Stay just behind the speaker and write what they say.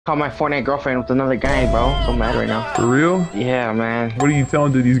Caught my Fortnite girlfriend with another guy, bro. So mad right now. For real? Yeah, man. What are you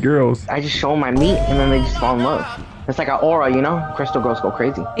telling to these girls? I just show them my meat and then they just fall in love. It's like an aura, you know? Crystal girls go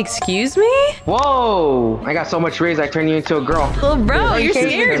crazy. Excuse me? Whoa! I got so much Rizzed, I turned you into a girl. Little bro, Yeah, you're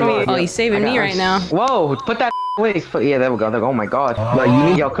scaring me. Oh, he's saving me right now. Whoa! Put that away. Yeah, there we go. Oh my god.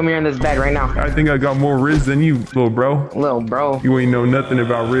 Yo, come here in this bed right now. I think I got more Riz than you, little bro. Little bro. You ain't know nothing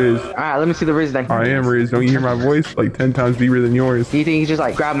about Riz. Alright, let me see the Rizzed then. I am Riz. Don't you hear my voice? Like 10 times deeper than yours. Do you think you just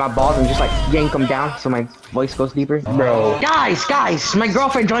like grab my balls and just like yank them down so my voice goes deeper? Bro. Guys, my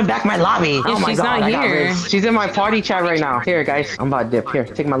girlfriend joined back my lobby. Oh my she's god, not I got here. Riz. She's in my party chat right now. Here, guys, I'm about to dip. Here,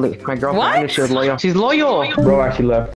 take my loot. My girlfriend, I knew she was loyal. She's loyal. Bro actually left.